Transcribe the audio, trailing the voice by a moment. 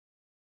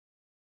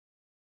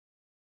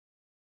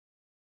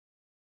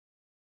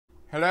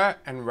Hello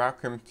and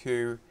welcome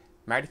to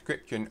my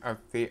description of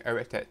the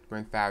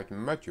OSX-1000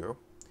 module.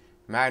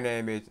 My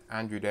name is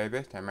Andy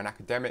Davies. I'm an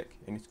academic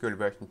in the School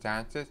of Ocean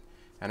Sciences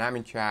and I'm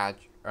in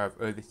charge of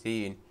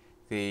overseeing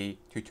the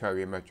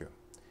tutorial module,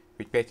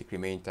 which basically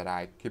means that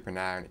I keep an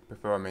eye on its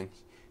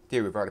performance,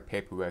 deal with all the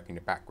paperwork in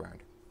the background.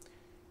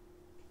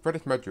 For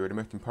this module, the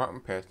most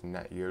important person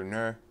that you'll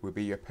know will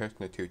be your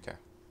personal tutor.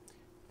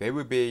 They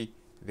will be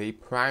the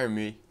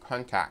primary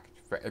contact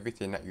for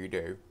everything that you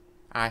do.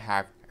 I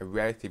have a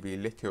relatively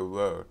little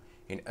role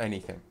in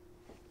anything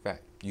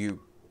that you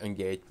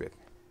engage with.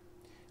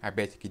 I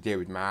basically deal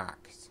with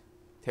marks,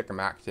 take the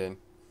marks in,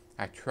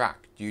 I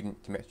track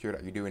students to make sure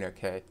that you're doing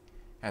okay,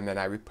 and then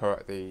I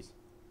report these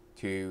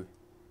to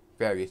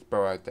various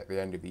boards at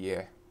the end of the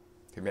year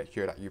to make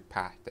sure that you've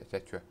passed,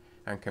 etc.,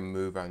 and can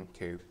move on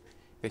to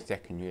the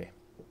second year.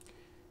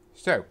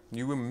 So,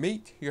 you will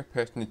meet your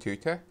personal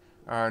tutor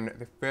on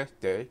the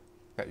first day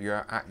that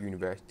you're at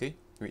university,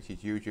 which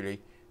is usually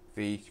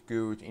the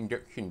school's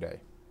induction day.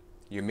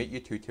 You meet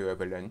your tutor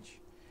over lunch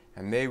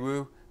and they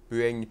will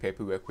bring the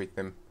paperwork with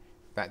them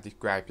that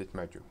describes this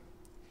module.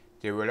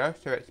 They will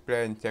also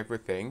explain several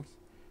things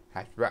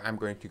as what I'm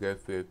going to go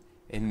through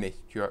in this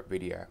short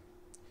video.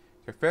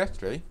 So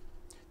firstly,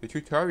 the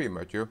tutorial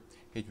module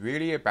is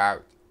really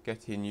about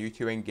getting you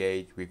to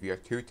engage with your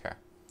tutor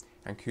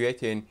and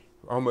creating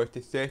almost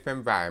a safe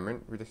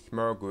environment with a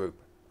small group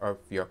of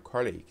your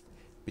colleagues,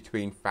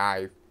 between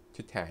 5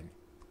 to 10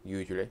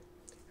 usually,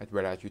 as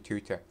well as your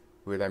tutor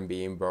will then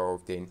be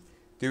involved in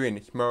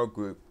doing small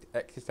group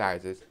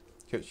exercises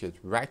such as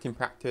writing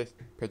practice,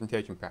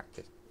 presentation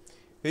practice.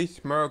 These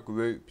small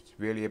groups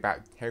really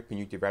about helping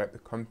you develop the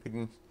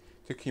confidence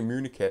to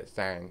communicate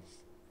science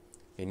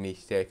in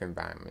these safe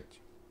environments.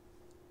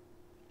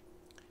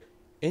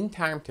 In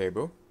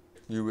timetable,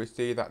 you will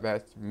see that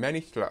there's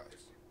many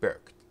slots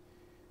booked.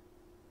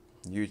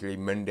 Usually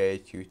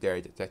Mondays,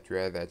 Tuesdays,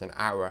 etc. There's an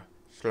hour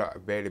slot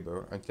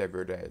available on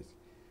several days.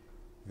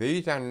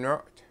 These are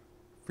not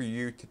for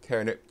you to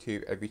turn up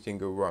to every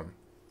single one.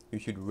 You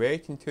should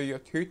wait until your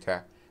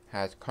tutor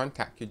has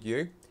contacted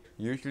you,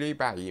 usually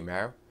by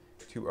email,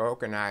 to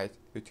organise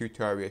the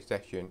tutorial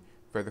session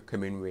for the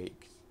coming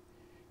weeks.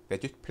 They're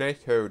just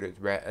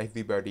placeholders where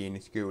everybody in the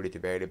school is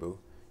available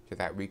so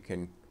that we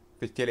can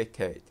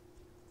facilitate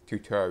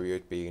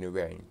tutorials being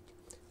arranged.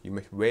 You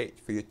must wait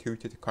for your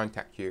tutor to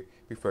contact you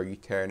before you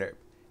turn up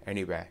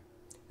anywhere.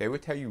 They will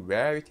tell you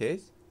where it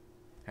is,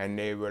 and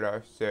they will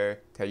also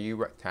tell you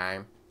what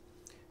time.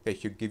 They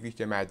should give you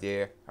some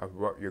idea of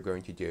what you're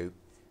going to do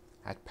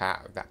as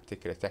part of that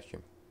particular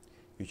session.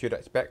 You should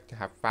expect to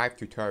have 5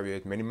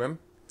 tutorials minimum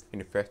in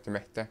the first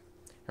semester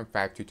and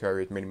 5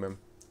 tutorials minimum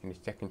in the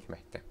second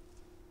semester.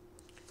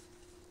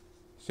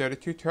 So the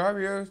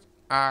tutorials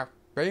are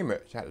very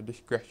much at the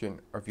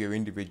discretion of your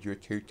individual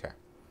tutor.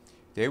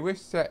 They will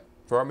set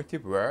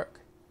formative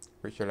work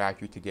which allows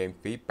you to gain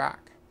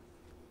feedback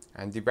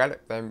and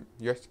develop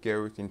your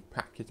skills in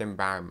practice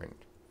environment.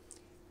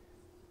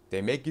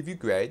 They may give you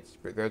grades,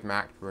 but those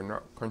marks will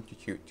not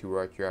contribute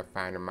towards your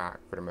final mark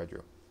for the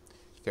module.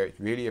 So it's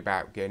really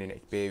about gaining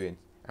experience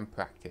and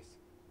practice.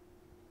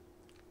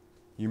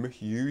 You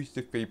must use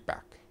the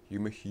feedback. You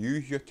must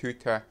use your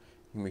tutor.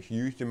 You must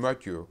use the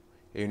module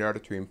in order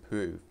to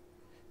improve.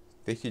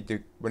 This is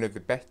one of the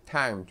best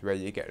times where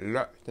you get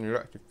lots and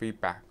lots of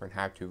feedback on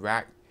how to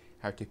write,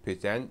 how to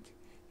present,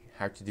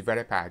 how to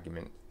develop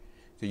arguments.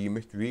 So you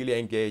must really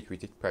engage with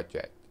this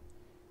project.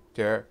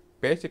 So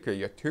basically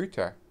your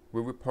tutor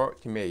will report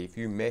to me if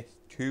you miss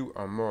 2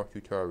 or more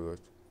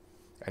tutorials,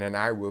 and then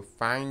I will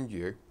find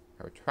you,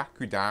 I will track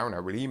you down, I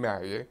will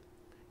email you,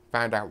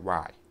 find out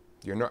why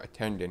you're not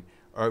attending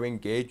or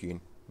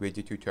engaging with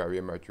the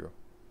tutorial module.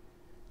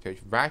 So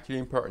it's vitally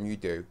important you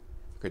do,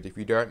 because if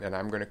you don't, then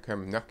I'm going to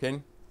come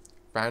knocking,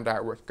 find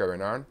out what's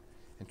going on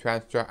and try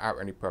and sort out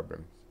any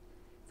problems.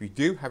 If you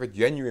do have a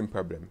genuine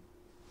problem,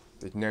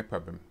 there's no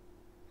problem.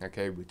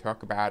 Okay, we'll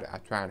talk about it, I'll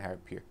try and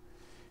help you.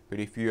 But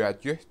if you are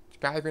just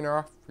skiving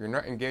off, you're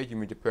not engaging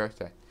with the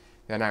process,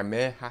 then I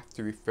may have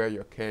to refer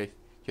your case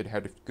to the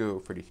head of school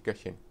for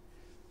discussion.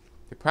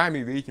 The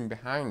primary reason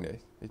behind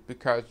this is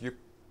because you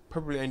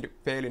probably end up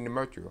failing the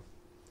module,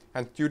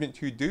 and students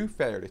who do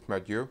fail this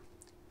module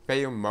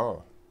fail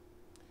more.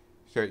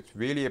 So it's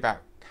really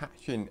about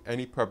catching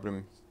any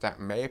problems that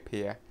may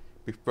appear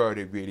before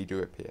they really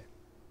do appear.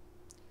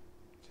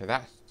 So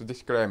that's the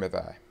disclaimer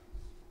there.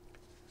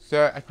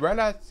 So as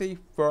well as the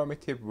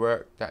formative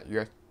work that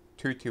your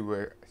tutor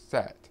will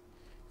set,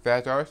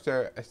 there's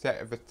also a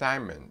set of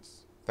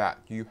assignments that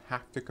you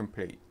have to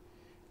complete,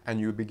 and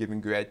you'll be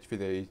given grades for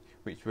these,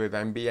 which will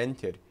then be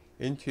entered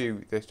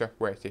into the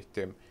software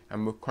system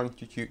and will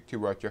contribute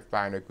towards your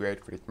final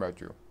grade for this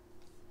module.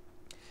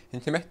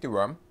 In semester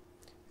 1,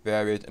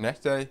 there is an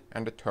essay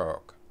and a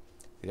talk.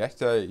 The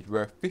essay is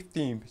worth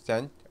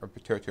 15% of the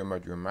total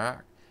module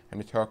mark, and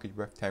the talk is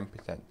worth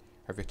 10%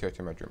 of the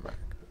total module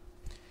mark.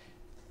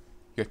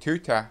 Your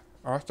tutor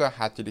also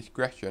has the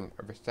discretion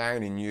of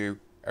assigning you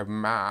a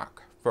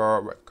mark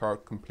for what's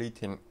called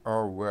completing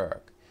all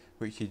work,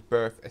 which is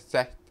both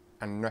assessed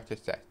and not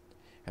assessed.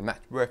 and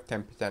that's worth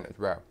 10% as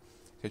well.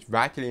 So it's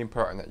vitally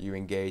important that you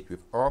engage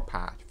with all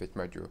parts of this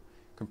module,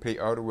 complete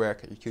all the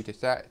work that your tutor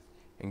sets,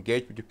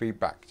 engage with the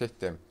feedback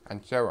system,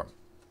 and so on.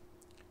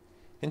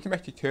 In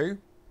semester 2,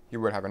 you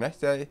will have an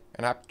essay,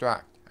 an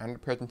abstract, and a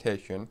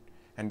presentation,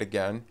 and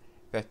again,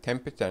 there's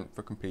 10%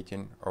 for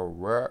completing all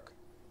work.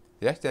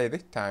 The essay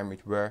this time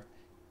is worth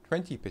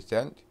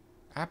 20%,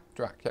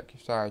 abstract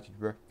exercise is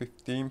worth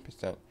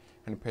 15%,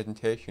 and the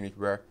presentation is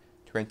worth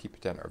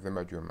 20% of the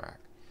module mark.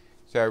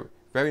 So,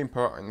 very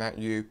important that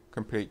you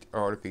complete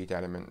all of these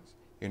elements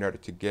in order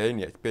to gain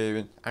the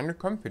experience and the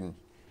confidence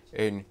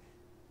in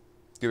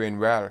doing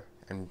well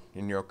and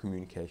in your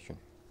communication.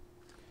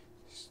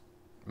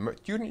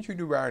 Students who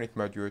do well in this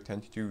module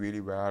tend to do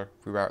really well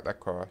throughout their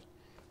course,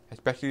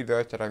 especially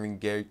those that are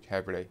engaged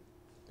heavily,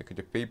 because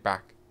the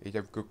feedback is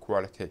of good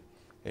quality.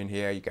 In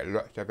here you get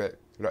lots of it,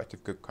 lots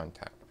of good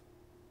content.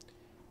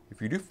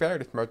 If you do fail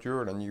this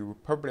module, then you will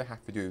probably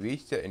have to do a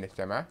resit in the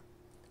summer,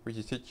 which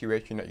is a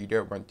situation that you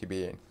don't want to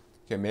be in,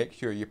 so make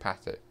sure you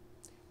pass it.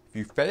 If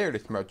you fail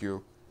this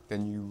module,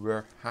 then you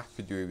will have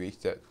to do a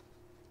resit,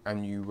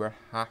 and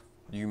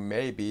you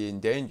may be in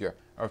danger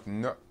of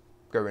not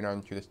going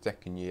on to the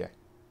second year.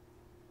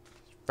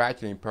 It's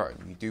vitally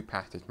important you do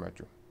pass this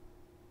module.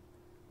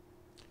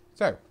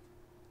 So,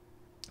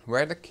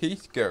 what are the key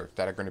skills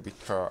that are going to be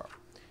taught?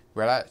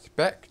 Well, I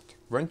expect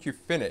once you've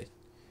finished,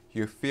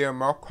 you'll feel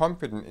more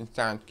confident in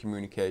science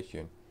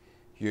communication.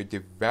 You'll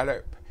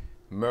develop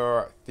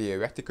more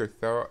theoretical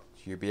thoughts.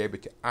 You'll be able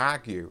to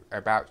argue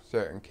about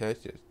certain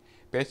cases.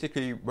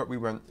 Basically, what we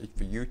want is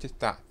for you to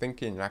start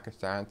thinking like a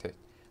scientist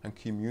and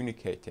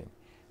communicating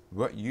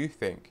what you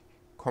think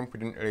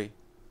confidently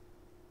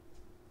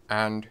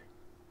and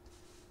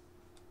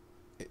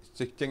it's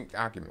succinct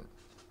argument.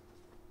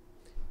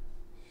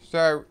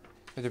 So,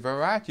 there's a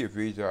variety of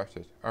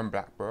resources on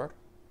Blackboard,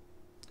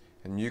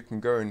 and you can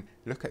go and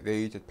look at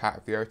these as part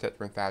of the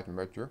OSX-1000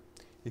 module.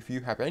 If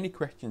you have any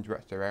questions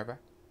whatsoever,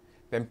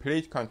 then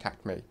please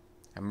contact me.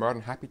 I'm more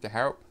than happy to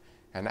help,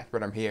 and that's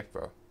what I'm here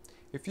for.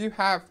 If you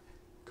have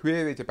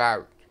queries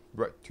about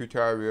what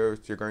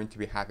tutorials you're going to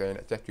be having,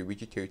 etc.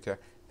 with your tutor,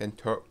 then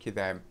talk to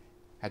them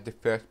at the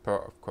first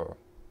port of call.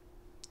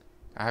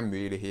 I'm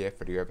really here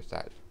for the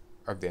oversight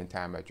of the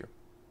entire module.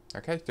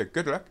 Okay, so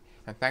good luck,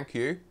 and thank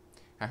you.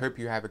 I hope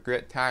you have a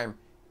great time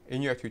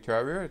in your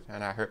tutorials,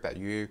 and I hope that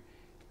you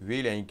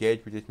really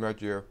engage with this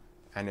module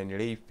and then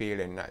leave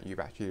feeling that you've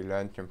actually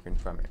learned something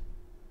from it.